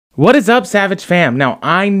What is up, Savage fam? Now,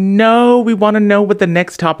 I know we want to know what the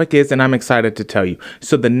next topic is, and I'm excited to tell you.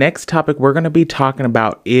 So the next topic we're going to be talking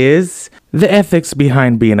about is the ethics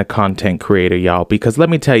behind being a content creator, y'all. Because let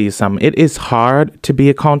me tell you something, it is hard to be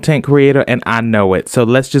a content creator, and I know it. So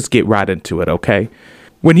let's just get right into it, okay?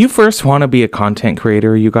 When you first want to be a content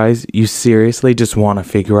creator, you guys, you seriously just want to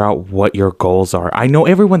figure out what your goals are. I know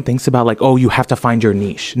everyone thinks about like, oh, you have to find your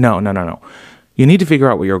niche. No. You need to figure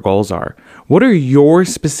out what your goals are. What are your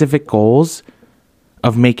specific goals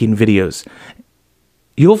of making videos?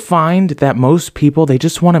 You'll find that most people, they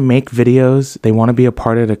just want to make videos. They want to be a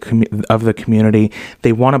part of the community.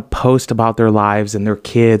 They want to post about their lives and their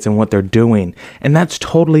kids and what they're doing. And that's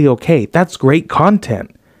totally okay. That's great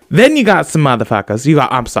content. Then you got some motherfuckers.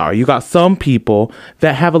 You got some people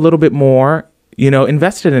that have a little bit more,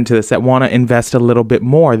 invested into this, that want to invest a little bit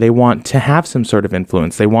more. They want to have some sort of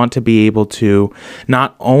influence. They want to be able to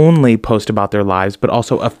not only post about their lives, but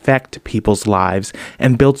also affect people's lives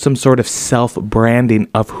and build some sort of self-branding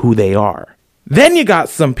of who they are. Then you got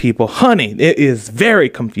some people, honey, it is very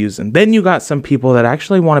confusing. Then you got some people that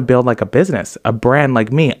actually want to build like a business, a brand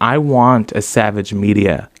like me. I want a Savage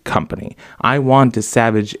Media company. I want a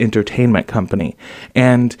Savage Entertainment company.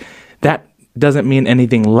 And that doesn't mean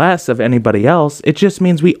anything less of anybody else. It just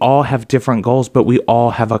means we all have different goals, but we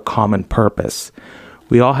all have a common purpose.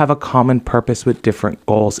 We all have a common purpose with different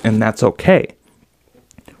goals, and that's okay.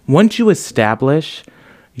 Once you establish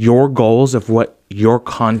your goals of what your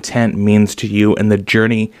content means to you and the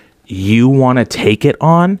journey you want to take it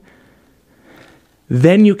on,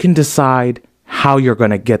 then you can decide how you're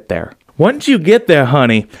going to get there. Once you get there,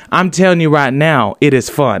 honey, I'm telling you right now, it is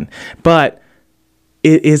fun, but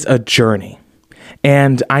it is a journey.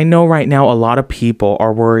 And I know right now a lot of people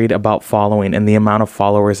are worried about following and the amount of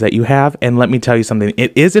followers that you have. And let me tell you something,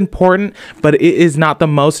 it is important, but it is not the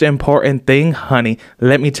most important thing, honey.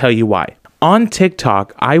 Let me tell you why. On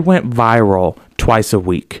TikTok, I went viral twice a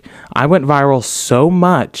week. I went viral so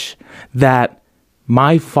much that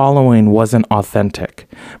my following wasn't authentic.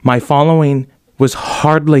 My following was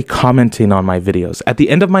hardly commenting on my videos. At the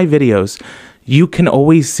end of my videos, you can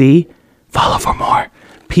always see, follow for more.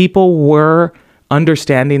 People were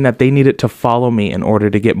understanding that they needed to follow me in order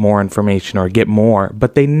to get more information or get more,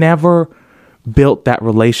 but they never built that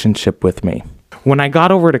relationship with me. When I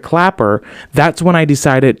got over to Clapper, that's when I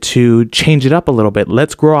decided to change it up a little bit.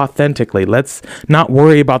 Let's grow authentically. Let's not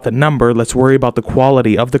worry about the number. Let's worry about the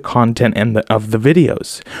quality of the content and of the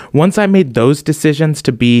videos. Once I made those decisions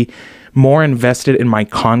to be more invested in my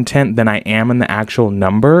content than I am in the actual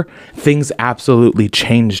number, things absolutely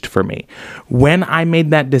changed for me. When I made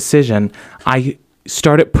that decision, I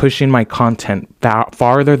started pushing my content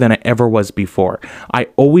farther than I ever was before. I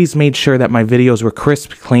always made sure that my videos were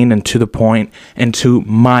crisp, clean, and to the point, and to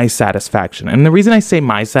my satisfaction. And the reason I say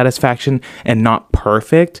my satisfaction and not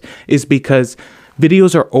perfect is because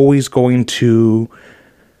videos are always going to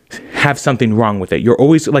have something wrong with it. You're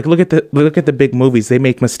always like, look at the big movies, they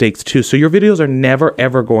make mistakes too. So your videos are never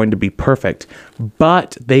ever going to be perfect,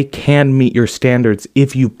 but they can meet your standards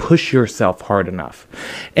if you push yourself hard enough.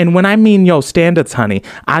 And when I mean standards, honey,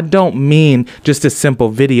 I don't mean just a simple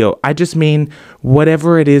video. I just mean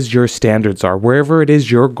whatever it is your standards are, wherever it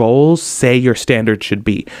is your goals say your standards should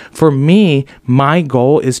be. For me, my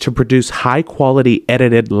goal is to produce high quality,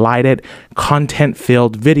 edited, lighted, content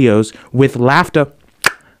filled videos with laughter,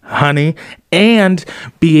 honey, and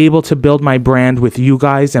be able to build my brand with you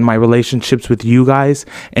guys and my relationships with you guys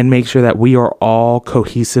and make sure that we are all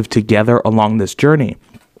cohesive together along this journey.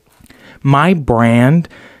 My brand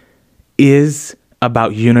is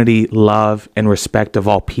about unity, love, and respect of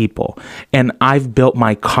all people. And I've built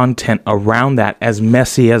my content around that, as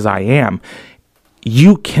messy as I am.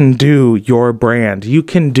 You can do your brand. You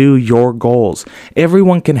can do your goals.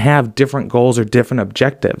 Everyone can have different goals or different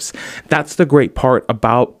objectives. That's the great part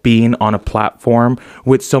about being on a platform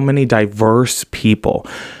with so many diverse people.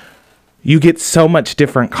 You get so much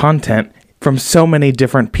different content from so many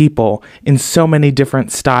different people in so many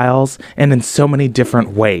different styles and in so many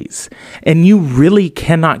different ways. And you really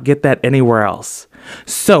cannot get that anywhere else.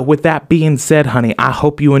 So with that being said, honey, I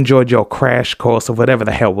hope you enjoyed your crash course of whatever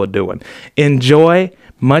the hell we're doing. Enjoy.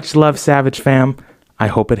 Much love, Savage fam. I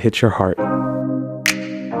hope it hits your heart.